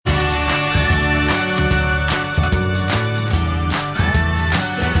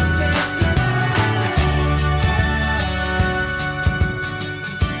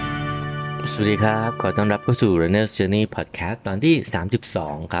วัสดีครับขอต้อนรับเข้าสู่ Runner's Journey Podcast ตอนที่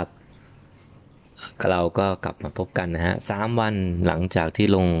32ครับเราก็กลับมาพบกันนะฮะ3วันหลังจากที่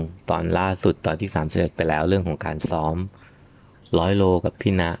ลงตอนล่าสุดตอนที่31ไปแล้วเรื่องของการซ้อม100 โลกับ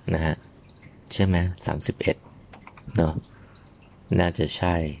พี่ณนะฮะใช่ไหม31เนาะน่าจะใ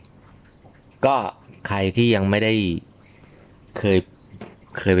ช่ก็ใครที่ยังไม่ได้เ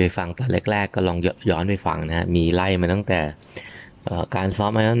คยไปฟังตอนแรกๆก็ลองย้อนไปฟังนะฮะมีไล่มาตั้งแต่การซ้อ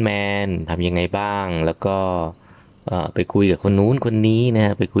มไอรอนแมนทำยังไงบ้างแล้วก็ไปคุยกับคนนู้นคนนี้นะฮ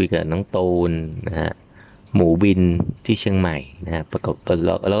ะไปคุยกับน้องตูนนะฮะหมูบินที่เชียงใหม่นะฮะประกอบ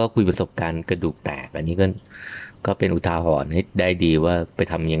แล้วก็คุยประสบการณ์กระดูกแตกอันนี้ก็เป็นอุทาหรณ์ให้ได้ดีว่าไป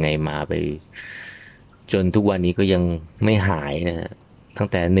ทำยังไงมาไปจนทุกวันนี้ก็ยังไม่หายนะฮะตั้ง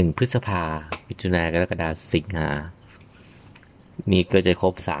แต่1 พฤษภามิถุนายนกรกฎาคมสิงหานี่ก็จะคร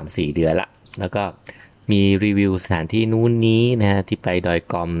บ3-4 เดือนละแล้วก็มีรีวิวสถานที่นู้นนี้นะฮะที่ไปดอย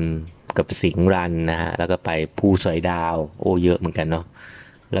กอมกับสิงห์รันนะฮะแล้วก็ไปภูสอยดาวโอ้เยอะเหมือนกันเนาะ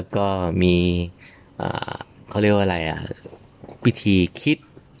แล้วก็มีเขาเรียกว่าอะไรอ่ะวิธีคิด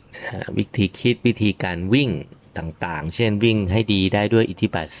วิธีการวิ่งต่างๆเช่นวิ่งให้ดีได้ด้วยอิทธิ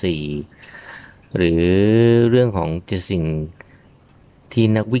บาท4หรือเรื่องของจะสิ่งที่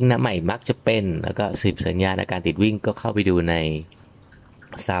นักวิ่งหน้าใหม่มักจะเป็นแล้วก็10 สัญญาณอาการติดวิ่งก็เข้าไปดูใน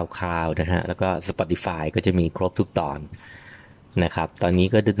SoundCloud นะฮะแล้วก็ Spotify ก็จะมีครบทุกตอนนะครับตอนนี้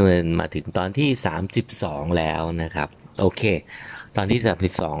ก็ดำเนินมาถึงตอนที่32แล้วนะครับโอเคตอนที่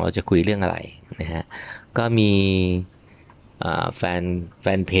32เราจะคุยเรื่องอะไรนะฮะก็มีแฟ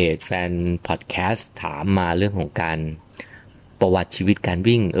นเพจแฟนพอดแคสต์ถามมาเรื่องของการประวัติชีวิตการ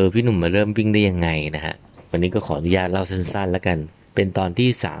วิ่งพี่หนุ่มมาเริ่มวิ่งได้ยังไงนะฮะวันนี้ก็ขออนุญาตเล่าสั้นๆแล้วกันเป็นตอนที่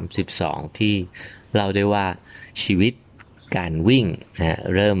32ที่เล่าได้ว่าชีวิตการวิ่งนะฮะ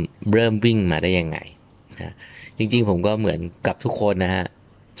เริ่มวิ่งมาได้ยังไงนะจริงๆผมก็เหมือนกับทุกคนนะฮะ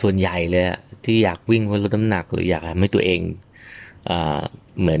ส่วนใหญ่เลยที่อยากวิ่งเพื่อลดน้ำหนักหรืออยากทำให้ตัวเอง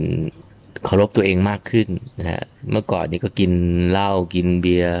เหมือนเคารพตัวเองมากขึ้นนะฮะเมื่อก่อนนี้ก็กินเหล้ากินเ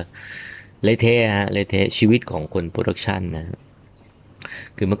บียร์เละเทะฮะเละเทะชีวิตของคนโปรดักชันนะ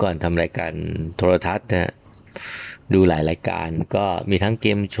คือเมื่อก่อนทำรายการโทรทัศน์นะดูหลายรายการก็มีทั้งเก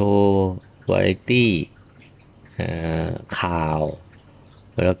มโชว์วาไรตี้ข่าว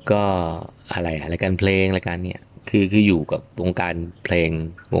แล้วก็อะไรรายการเพลงรายการเนี้ยคืออยู่กับวงการเพลง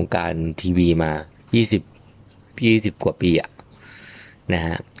วงการทีวีมา20 20กว่าปีอะนะฮ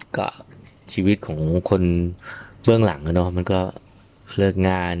ะก็ชีวิตของคนเบื้องหลังเนาะมันก็เลิก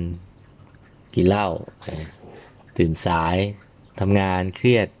งานกินเหล้าตื่นสายทำงานเค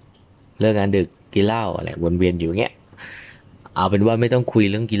รียดเลิกงานดึกกินเหล้าอะไรวนเวียนอยู่เงี้ยเอาเป็นว่าไม่ต้องคุย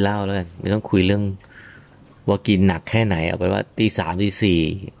เรื่องกินเหล้าแล้วกันไม่ต้องคุยเรื่องว่ากินหนักแค่ไหนเอาเป็นว่าตี 3 ตี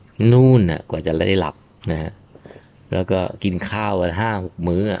 4นู่นน่ะกว่าจะได้หลับนะฮะแล้วก็กินข้าววัน5-6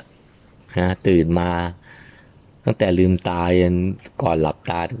 มื้ออะนะตื่นมาตั้งแต่ลืมตายันก่อนหลับ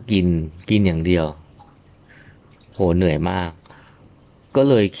ตากินอย่างเดียวโหเหนื่อยมากก็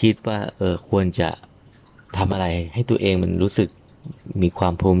เลยคิดว่าควรจะทำอะไรให้ตัวเองมันรู้สึกมีควา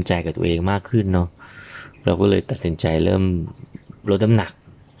มภูมิใจกับตัวเองมากขึ้นเนาะเราก็เลยตัดสินใจเริ่มลดน้ำหนัก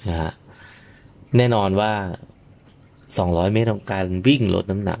นะฮะแน่นอนว่า200 เมตรของการวิ่งลด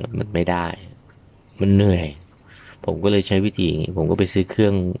น้ำหนักมันไม่ได้มันเหนื่อยผมก็เลยใช้วิธีอย่างนี้ผมก็ไปซื้อเครื่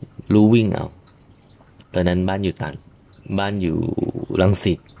องลู่วิ่งเอาตอนนั้นบ้านอยู่รัง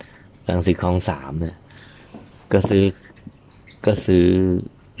สิตคลอง 3เนี่ยก็ซื้อก็ซื้อ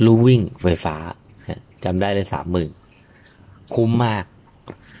ลู่วิ่งไฟฟ้าจำได้เลย30,000คุ้มมาก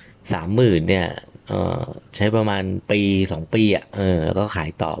30,000เนี่ยใช้ประมาณ1-2 ปีอ่ะแล้วก็ขา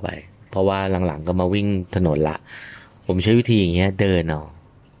ยต่อไปเพราะว่าหลังๆก็มาวิ่งถนนละผมใช้วิธีอย่างเงี้ยเดินเอ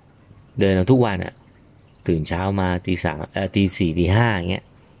าทุกวันอ่ะตื่นเช้ามาตี 3ตี 4ตี 5อย่างเงี้ย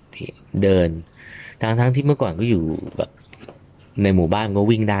เดินทั้งที่เมื่อก่อนก็อยู่แบบในหมู่บ้านก็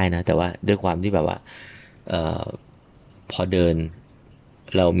วิ่งได้นะแต่ว่าด้วยความที่แบบว่าเอ่อพอเดิน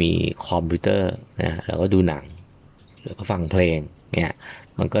เรามีคอมพิวเตอร์นะเราก็ดูหนังแล้วก็ฟังเพลงเนี่ย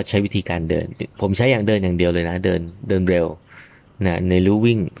มันก็ใช้วิธีการเดินผมใช้อย่างเดินอย่างเดียวเลยนะเดินเร็วนะในลู่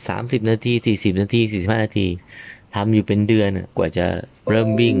วิ่ง30 นาที40 นาที45 นาทีทำอยู่เป็นเดือนกว่าจะเริ่ม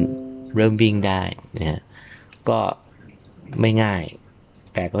วิ่งได้นะฮะก็ไม่ง่าย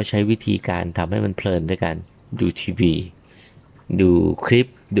แต่ก็ใช้วิธีการทำให้มันเพลินด้วยกันดูทีวีดูคลิป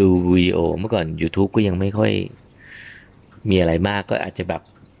ดูวิดีโอเมื่อก่อน YouTube ก็ยังไม่ค่อยมีอะไรมากก็อาจจะแบบ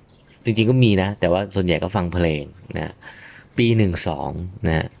จริงๆก็มีนะแต่ว่าส่วนใหญ่ก็ฟังเพลงนะปี 12น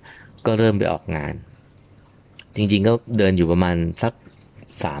ะก็เริ่มไปออกงานจริงๆก็เดินอยู่ประมาณสัก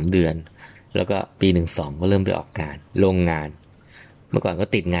3 เดือนแล้วก็ปี 12ก็เริ่มไปออกงานลงงานเมื่อก่อนก็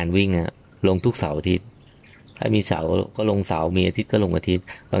ติดงานวิ่งอะลงทุกเสาร์อาทิตย์ ถ้ามีเสาร์ก็ลงเสาร์มีอาทิตย์ก็ลงอาทิตย์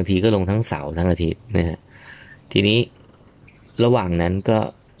บางทีก็ลงทั้งเสาร์ทั้งอาทิตย์นะฮะทีนี้ระหว่างนั้นก็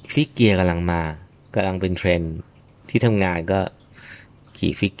ฟิกเกียร์กำลังเป็นเทรนด์ที่ทำงานก็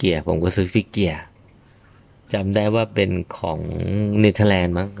ขี่ฟิกเกียร์ผมก็ซื้อฟิกเกียร์จำได้ว่าเป็นของเนเธอร์แลน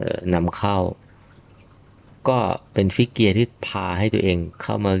ด์มั้งนำเข้าก็เป็นฟิกเกียร์ที่พาให้ตัวเองเ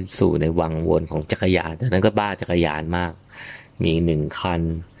ข้ามาสู่ในวังวนของจักรยานตอนนั้นก็บ้าจักรยานมากมี1 คัน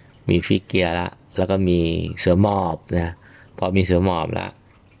มีฟิกเกียร์ละแล้วก็มีเสือหมอบนะพอมีเสือหมอบละ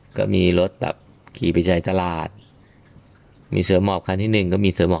ก็มีรถแบบขี่ไปใจตลาดมีเสือหมอบคันที่1ก็มี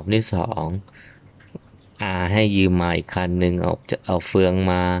เสือหมอบที่2ให้ยืมมาอีกคันหนึ่งเอาเฟือง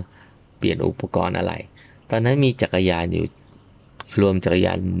มาเปลี่ยนอุปกรณ์อะไรตอนนั้นมีจักรยานอยู่รวมจักรย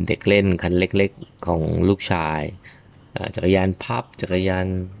านเด็กเล่นคันเล็กๆของลูกชายจักรยานพับจักรยาน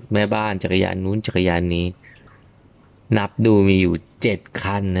แม่บ้านจักรยานนู้นจักรยานนี้นับดูมีอยู่7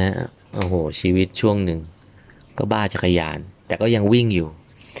 คันนะโอ้โหชีวิตช่วงหนึ่งก็บ้าจักรยานแต่ก็ยังวิ่งอยู่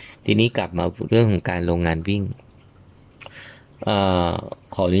ทีนี้กลับมาเรื่องของการลงงานวิ่ง เอ่อ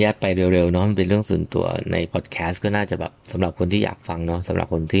ขออนุญาตไปเร็วๆเนาะมันเป็นเรื่องส่วนตัวในพอดแคสต์ก็น่าจะแบบสำหรับคนที่อยากฟังเนาะสำหรับ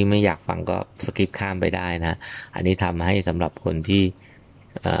คนที่ไม่อยากฟังก็สกิปข้ามไปได้นะอันนี้ทำให้สำหรับคนที่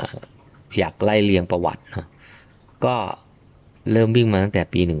อยากไล่เรียงประวัติเนาะก็เริ่มวิ่งมาตั้งแต่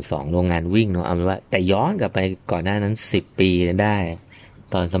ปี 12โรงงานวิ่งเนาะเอาเป็นว่าแต่ย้อนกลับไปก่อนหน้านั้น10 ปีได้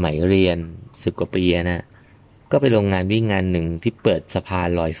ตอนสมัยเรียน10 กว่าปีนะก็ไปโรงงานวิ่งงานหนึ่งที่เปิดสะพาน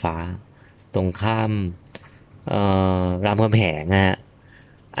ลอยฟ้าตรงข้ามรามคำแหงอะฮะ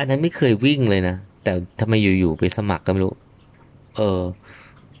อันนั้นไม่เคยวิ่งเลยนะแต่ทำไมอยู่ๆไปสมัครก็ไม่รู้เออ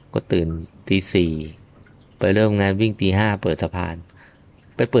ก็ตื่นตี 4ไปเริ่มงานวิ่งตี 5เปิดสะพาน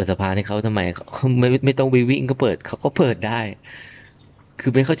ไปเปิดสะพานให้เขาทำไมเขาไม่ต้องไปวิ่งก็เปิดเขาก็เปิดได้คื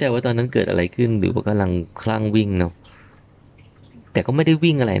อไม่เข้าใจว่าตอนนั้นเกิดอะไรขึ้นหรือว่ากำลังคลั่งวิ่งเนาะแต่ก็ไม่ได้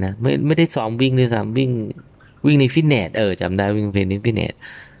วิ่งอะไรนะไม่ได้ซ้อมวิ่งด้วยซ้ำวิ่งในฟิตเนสจำได้วิ่งเพลนในฟิตเนส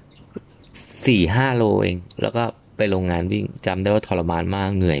 4-5 โลเองแล้วก็ไปโรงงานวิ่งจำได้ว่าทรมานมาก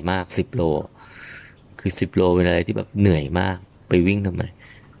เหนื่อยมาก10 โลคือ10 โลเป็นอะไรที่แบบเหนื่อยมากไปวิ่งทำไม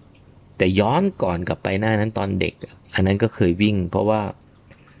แต่ย้อนก่อนกลับไปหน้านั้นตอนเด็กอันนั้นก็เคยวิ่งเพราะว่า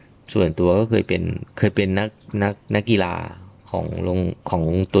ส่วนตัวก็เคยเป็นนักกีฬาของลงของ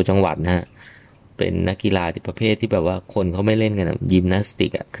ตัวจังหวัดนะฮะเป็นนักกีฬาที่ประเภทที่แบบว่าคนเขาไม่เล่นกันนะยิมนาสติ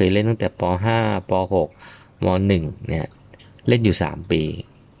กเคยเล่นตั้งแต่ป. 5ป. 6ม. 1เนี่ยเล่นอยู่3 ปี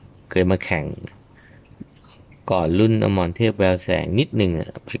เคยมาแข่ง ก่อนรุ่นอมรเทพแววแสงนิดหนึ่ง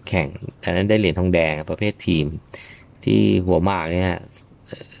ไปแข่งแต่นั้นได้เหรียญทองแดงประเภททีมที่หัวหมากเนี่ย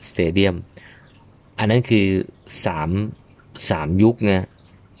สเตเดียมอันนั้นคือสามยุคนะ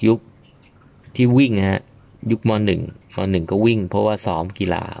ยุคที่วิ่งนะฮะยุคม.1ก็วิ่งเพราะว่าซ้อมกี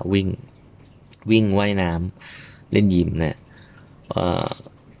ฬาวิ่งว่ายน้ำเล่นยิมนะเอ่อ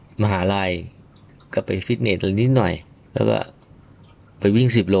มหาลัยก็ไปฟิตเนสนิดหน่อยแล้วก็ไปวิ่ง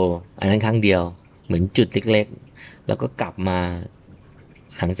10 โลอันนั้นครั้งเดียวเหมือนจุดเล็กๆแล้วก็กลับมา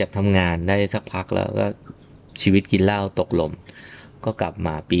หลังจากทำงานได้สักพักแล้วก็ชีวิตกินเหล้าตกลมก็กลับม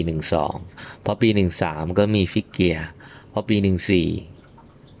าปี 12พอปี 13ก็มีฟิกเกียร์พอปี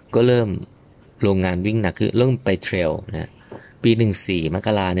 14ก็เริ่มโรงงานวิ่งหนักคือเริ่มไปเทรลนะปี 14มก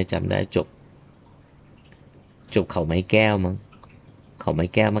ราเนี่ยจำได้จบเขาไม้แก้วมั้งเขาไม้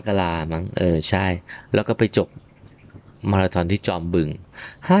แก้วมกรามั้งใช่แล้วก็ไปจบมาราธอนที่จอมบึง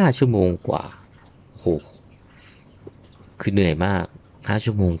5 ชั่วโมงกว่าโหคือเหนื่อยมาก5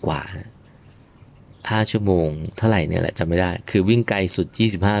 ชั่วโมงกว่า5 ชั่วโมงเท่าไหร่เนี่ยแหละจำไม่ได้คือวิ่งไกลสุด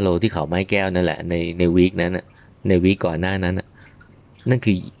25 โลที่เขาไม้แก้วนั่นแหละในวีคนั้นในวีคก่อนหน้านั้นนั่น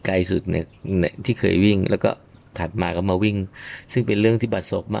คือไกลสุดเนี่ยที่เคยวิ่งแล้วก็ถัดมาก็มาวิ่งซึ่งเป็นเรื่องที่บัด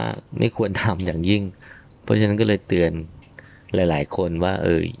ซบมากไม่ควรทำอย่างยิ่งเพราะฉะนั้นก็เลยเตือนหลายๆคนว่า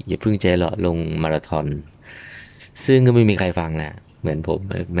อย่าเพิ่งใจหลอลงมาราธอนซึ่งก็ไม่มีใครฟังนะเหมือนผม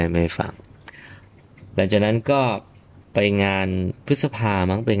ไม่ฟังหลังจากนั้นก็ไปงานพฤษภา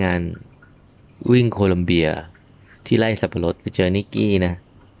มั้งไปงานวิ่งโคลัมเบียที่ไร่สับปะรดไปเจอนิกกี้นะ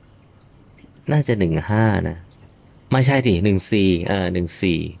น่าจะ15นะไม่ใช่สิ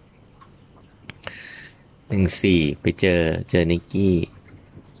1414ไปเจอนิกกี้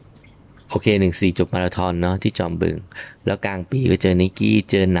โอเค14จบมาราธอนเนาะที่จอมบึงแล้วกลางปีก็เจอนิกกี้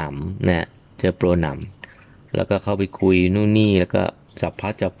เจอหนำนะเจอโปรหนำแล้วก็เข้าไปคุยนู่นนี่แล้วก็จับพลั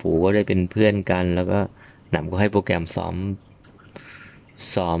ดจับผลูก็ได้เป็นเพื่อนกันแล้วก็หนำก็ให้โปรแกรมซ้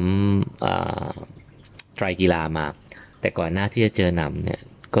อมอ่าไตรกีฬามาแต่ก่อนหน้าที่จะเจอหนำเนี่ย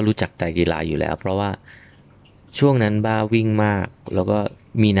ก็รู้จักไตรกีฬาอยู่แล้วเพราะว่าช่วงนั้นบ้าวิ่งมากแล้วก็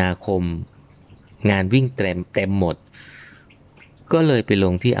มีนาคมงานวิ่งเต็มหมดก็เลยไปล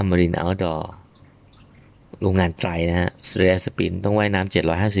งที่อมรินทร์เอาท์ดอร์โรงงานไตรนะฮะเรียสปินต้องว่ายน้ำ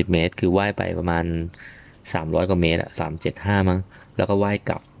750 เมตรคือว่ายไปประมาณ 300กว่าเมตรอะ375มั้งแล้วก็ว่าย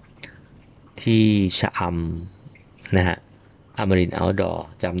กลับที่ชะอำนะฮะอมรินทร์เอาท์ดอร์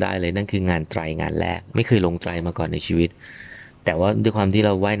จำได้เลยนั่นคืองานไตรงานแรกไม่เคยลงไตรมาก่อนในชีวิตแต่ว่าด้วยความที่เร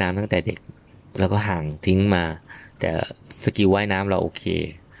าว่ายน้ำตั้งแต่เด็กแล้วก็ห่างทิ้งมาแต่สกิลว่ายน้ำเราโอเค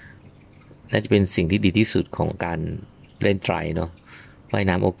น่าจะเป็นสิ่งที่ดีที่สุดของการเล่นไตรเนาะว่าย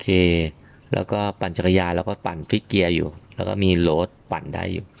น้ำโอเคแล้วก็ปั่นจักรยานแล้วก็ปั่นฟิกเกียร์อยู่แล้วก็มีโรดปั่นได้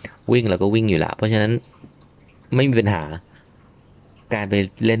อยู่วิ่งแล้วก็วิ่งอยู่ละเพราะฉะนั้นไม่มีปัญหา การไป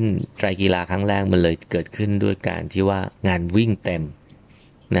เล่นไตรกีฬาครั้งแรกมันเลยเกิดขึ้นด้วยการที่ว่างานวิ่งเต็ม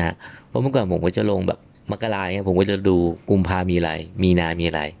นะฮะเพราะเมื่อก่อนผมก็จะลงแบบมกราเนี่ยผมก็จะดูกุมภามีอะไรมีนามี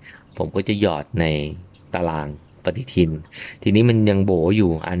อะไรผมก็จะหยอดในตารางปฏิทินทีนี้มันยังโบอยู่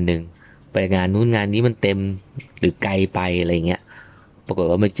อันหนึ่งไปงานนู้นงานนี้มันเต็มหรือไกลไปอะไรเงี้ยปรากฏ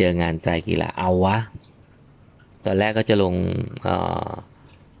ว่ามาเจองานไตรกีฬาเอาวะตอนแรกก็จะลงเอ่อ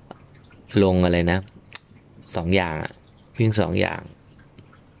ลงอะไรนะสองอย่างอะวิ่งสองอย่าง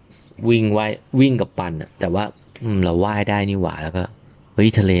วิ่งว่ายวิ่งกับปั่นอะแต่ว่าเราว่ายได้นี่หว่าแล้วก็เฮ้ย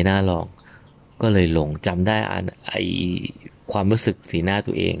ทะเลน่าลองก็เลยลงจำได้ไอความรู้สึกสีหน้า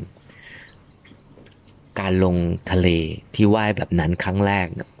ตัวเองการลงทะเลที่ว่ายแบบนั้นครั้งแรก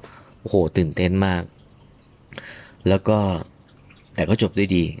เนี่ยโอ้โหตื่นเต้นมากแล้วก็แต่ก็จบด้วย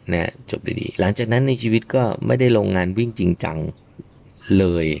ดีนะจบด้วยดีหลังจากนั้นในชีวิตก็ไม่ได้ลงงานวิ่งจริงจังเล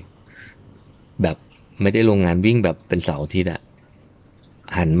ยแบบไม่ได้ลงงานวิ่งแบบเป็นเสาร์อาทิตย์อะ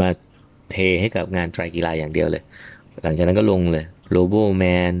หันมาเทให้กับงานไตรกีฬาอย่างเดียวเลยหลังจากนั้นก็ลงเลยโลโบแม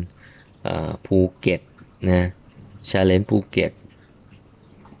นภูเก็ตนะชาเลนจ์ภูเก็ต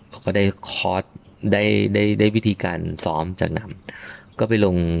ก็ได้คอร์สได้วิธีการซ้อมจากนั้นก็ไปล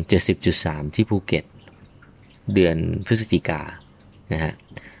ง70.3ที่ภูเก็ตเดือนพฤศจิกานะฮะ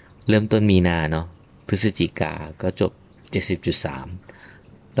เริ่มต้นมีนาเนาะพฤศจิกาก็จบ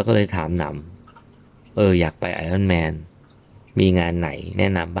70.3แล้วก็เลยถามหนำอยากไปไอรอนแมน มีงานไหนแนะ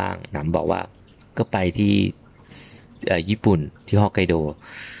นำบ้างหนำบอกว่าก็ไปที่ญี่ปุ่นที่ฮอกไกโด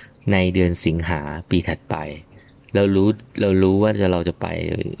ในเดือนสิงหาปีถัดไปเรารู้เรารู้ว่าเราจะไป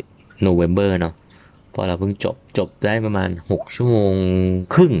โนเวมเบอร์เนาะเพราะเราเพิ่งจบได้ประมาณ6 ชั่วโมง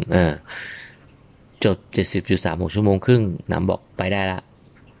ครึ่งจบ70.36 ชั่วโมงครึ่งหนำบอกไปได้ละ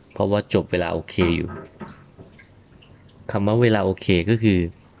เพราะว่าจบเวลาโอเคอยู่คำว่าเวลาโอเคก็คือ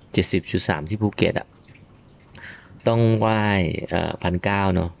70.3ที่ภูเก็ตอะ ต้องว่าย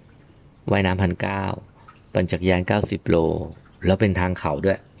1,900เนาะว่ายน้ำ1,900ปั่นจักรยาน90 โลแล้วเป็นทางเขาด้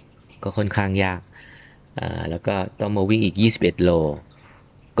วยก็ค่อนข้างยากแล้วก็ต้องมาวิ่งอีก21 โล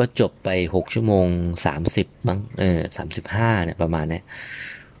ก็จบไป6 ชั่วโมง30มั้ง35เนี่ยประมาณเนี้ย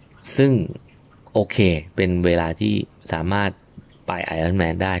ซึ่งโอเคเป็นเวลาที่สามารถไปไอรอนแม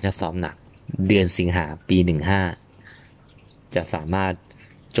นได้ถ้าซ้อมหนักเดือนสิงหาปี15จะสามารถ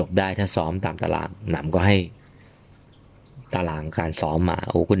จบได้ถ้าซ้อมตามตารางหนำก็ให้ ตารางการซ้อมมา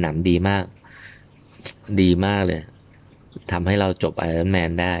โอ้คุณหนำดีมากดีมากเลยทำให้เราจบไอรอนแม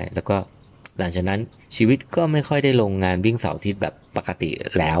นได้แล้วก็หลังจากนั้นชีวิตก็ไม่ค่อยได้ลงงานวิ่งเสาร์อาทิตย์แบบปกติ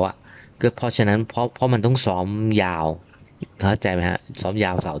แล้วอ่ะก็เพราะฉะนั้นเพราะมันต้องซ้อมยาวเข้าใจไหมฮะซ้อมย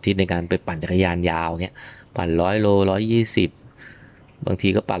าวเสาร์อาทิตย์ในการไปปั่นจักรยานยาวเนี้ยปั่น100 โล120บางที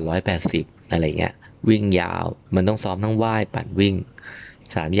ก็ปั่น180อะไรเงี้ยวิ่งยาวมันต้องซ้อมทั้งว่ายปั่นวิ่ง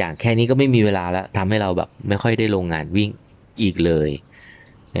3 อย่างแค่นี้ก็ไม่มีเวลาแล้วทำให้เราแบบไม่ค่อยได้ลงงานวิ่ง อีกเลย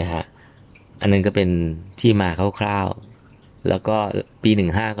นะฮะอันนั้นก็เป็นที่มาคร่าวๆแล้วก็ปี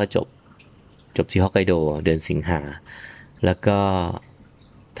15ก็จบที่ฮอกไกโดเดือนสิงหาแล้วก็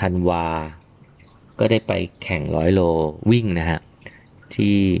ธันวาก็ได้ไปแข่ง100 โลวิ่งนะฮะ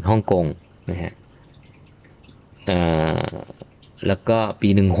ที่ฮ่องกงนะฮะเอ่อแล้วก็ปี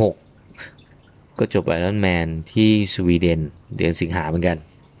16ก็จบไอรอนแมนที่สวีเดนเดือนสิงหาเหมือนกัน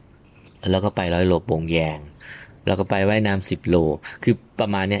แล้วก็ไป100 โลโป่งแยง แล้วก็ไปว่ายน้ำ10 โลคือประ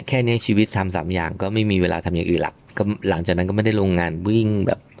มาณเนี้ยแค่นี้ชีวิตทำ3 อย่างก็ไม่มีเวลาทำอย่างอื่นหลักก็หลังจากนั้นก็ไม่ได้ลงงานวิ่งแ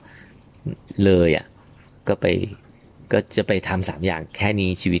บบเลยอ่ะก็ไปก็จะไปทำ3 อย่างแค่นี้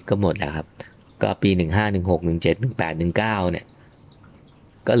ชีวิตก็หมดแล้วครับก็ปี1516171819เนี่ย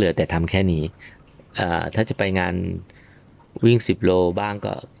ก็เหลือแต่ทำแค่นี้ถ้าจะไปงานวิ่ง10 โลบ้าง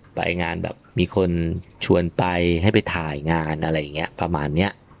ก็ไปงานแบบมีคนชวนไปให้ไปถ่ายงานอะไรอย่างเงี้ยประมาณเนี้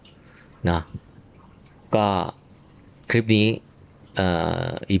ยเนาะ ก็คลิปนี้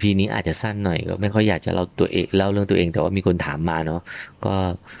EP นี้อาจจะสั้นหน่อยก็ไม่ค่อยอยากจะเล่าเรื่องตัวเองแต่ว่ามีคนถามมาเนาะก็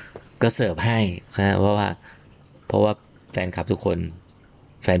ก็เสิร์ฟให้นะเพราะว่าแฟนคลับทุกคน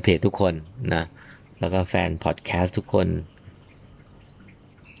แฟนเพจทุกคนนะแล้วก็แฟนพอดแคสต์ทุกคน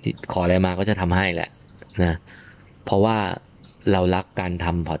ขออะไรมาก็จะทำให้แหละนะเพราะว่าเรารักการท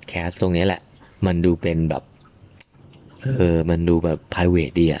ำพอดแคสต์ตรงนี้แหละมันดูเป็นแบบมันดูแบบ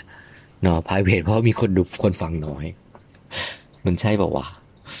private ดีอะ เนาะ private เพราะมีคนดูคนฟังน้อยมันใช่เปล่าวะ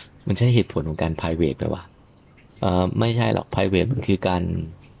มันใช่เหตุผลของการ private ไหมวะไม่ใช่หรอก private มันคือการ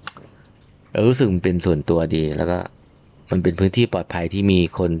เรารู้สึกมันเป็นส่วนตัวดีแล้วก็มันเป็นพื้นที่ปลอดภัยที่มี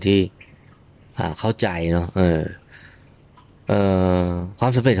คนที่เข้าใจเนาะเออควา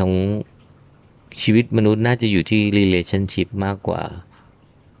มสำเร็จของชีวิตมนุษย์น่าจะอยู่ที่ relationship มากกว่า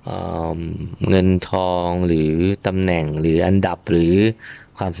เอ่อเงินทองหรือตำแหน่งหรืออันดับหรือ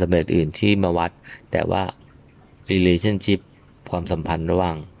ความสำเร็จอื่นที่มาวัดแต่ว่า relationship ความสัมพันธ์ระหว่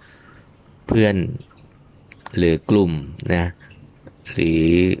างเพื่อนหรือกลุ่มนะหรือ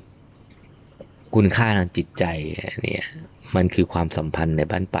คุณค่าทางจิตใจเนี่ยมันคือความสัมพันธ์ใน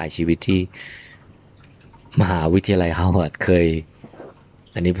บั้นปลายชีวิตที่มหาวิทยาลัยฮาร์วาร์ดเคย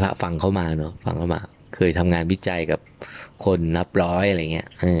อันนี้ฟังเข้ามาเนอะฟังเข้ามาเคยทำงานวิจัยกับคนนับร้อยอะไรเงี้ย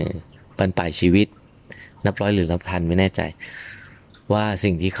บั้นปลายชีวิตนับร้อยหรือนับพันไม่แน่ใจว่า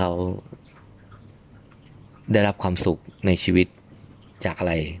สิ่งที่เขาได้รับความสุขในชีวิตจากอะ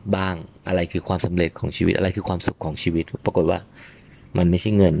ไรบ้างอะไรคือความสำเร็จของชีวิตอะไรคือความสุขของชีวิตปรากฏว่ามันไม่ใช่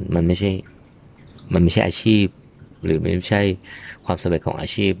เงินมันไม่ใช่อาชีพหรือไม่ใช่ความสำเร็จของอา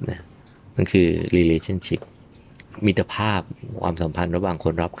ชีพนะมันคือ relationship มิตรภาพความสัมพันธ์ระหว่างค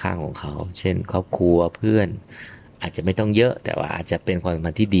นรอบข้างของเขาเช่นครอบครัวเพื่อนอาจจะไม่ต้องเยอะแต่ว่าอาจจะเป็นความสัม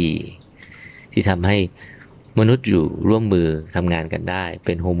พันธ์ที่ดีที่ทำให้มนุษย์อยู่ร่วมมือทำงานกันได้เ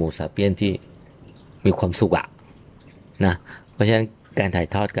ป็นโฮโมซาเปียนที่มีความสุขอะนะเพราะฉะนั้นการถ่าย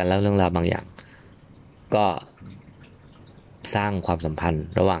ทอดการเล่าเรื่องราวบางอย่างก็สร้างความสัมพันธ์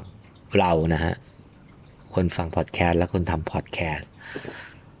ระหว่างเรานะฮะคนฟังพอดแคสต์และคนทำพอดแคสต์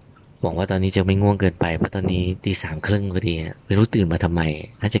หวังว่าตอนนี้จะไม่ง่วงเกินไปเพราะตอนนี้ตี 3:30พอดีไม่รู้ตื่นมาทำไม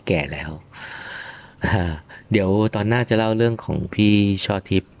น่าจะแก่แล้วเดี๋ยวตอนหน้าจะเล่าเรื่องของพี่ชอ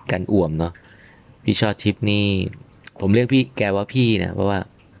ทิพย์กันอ่วมเนาะพี่ชอทิพย์นี่ผมเรียกพี่แกว่าพี่นะเพราะว่า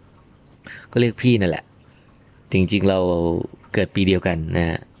ก็เรียกพี่นั่นแหละจริงๆเราเกิดปีเดียวกันนะ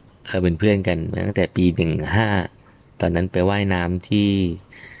ฮะเราเป็นเพื่อนกันมาตั้งแต่ปี 15ตอนนั้นไปว่ายน้ำที่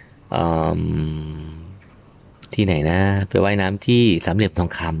อืมที่ไหนนะไปว่ายน้ำที่สามเหลี่ยมทอ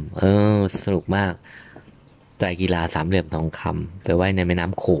งคำสนุกมากไตรกีฬาสามเหลี่ยมทองคำไปว่ายในแม่น้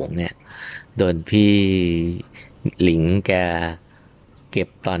ำโขงเนี่ยโดนพี่หลิงแกเก็บ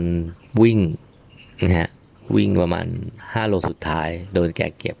ตอนวิ่งนะฮะวิ่งประมาณ5 โลสุดท้ายโดนแก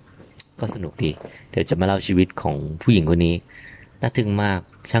เก็บก็สนุกดีเดี๋ยวจะมาเล่าชีวิตของผู้หญิงคนนี้น่าทึ่งมาก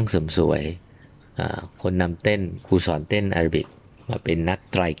ช่างเสริมสวยคนนำเต้นครูสอนเต้นแอโรบิกมาเป็นนัก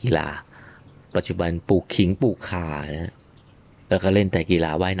ไตรกีฬาปัจจุบันปลูกขิงปลูกข่านะแล้วก็เล่นแต่กีฬ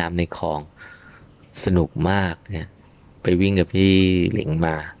าว่ายน้ำในคลองสนุกมากเนี่ยไปวิ่งกับพี่หลิงม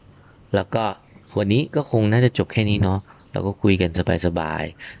าแล้วก็วันนี้ก็คงน่าจะจบแค่นี้เนาะเราก็คุยกันสบาย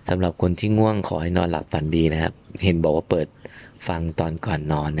ๆสำหรับคนที่ง่วงขอให้นอนหลับฝันดีนะครับเห็นบอกว่าเปิดฟังตอนก่อน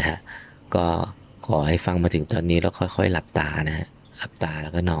นอนนะฮะก็ขอให้ฟังมาถึงตอนนี้แล้วค่อยๆหลับตานะฮะหลับตาแล้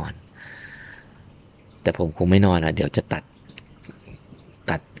วก็นอนแต่ผมคงไม่นอนอ่ะเดี๋ยวจะตัด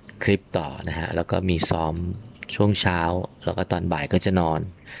คลิปต่อนะฮะแล้วก็มีซ้อมช่วงเช้าแล้วก็ตอนบ่ายก็จะนอน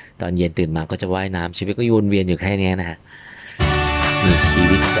ตอนเย็นตื่นมาก็จะว่ายน้ำชีวิตก็วนเวียนอยู่แค่นี้นะฮะมีชี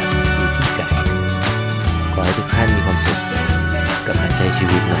วิตแบบมีที่กัดขอให้ทุกท่านมีความสุข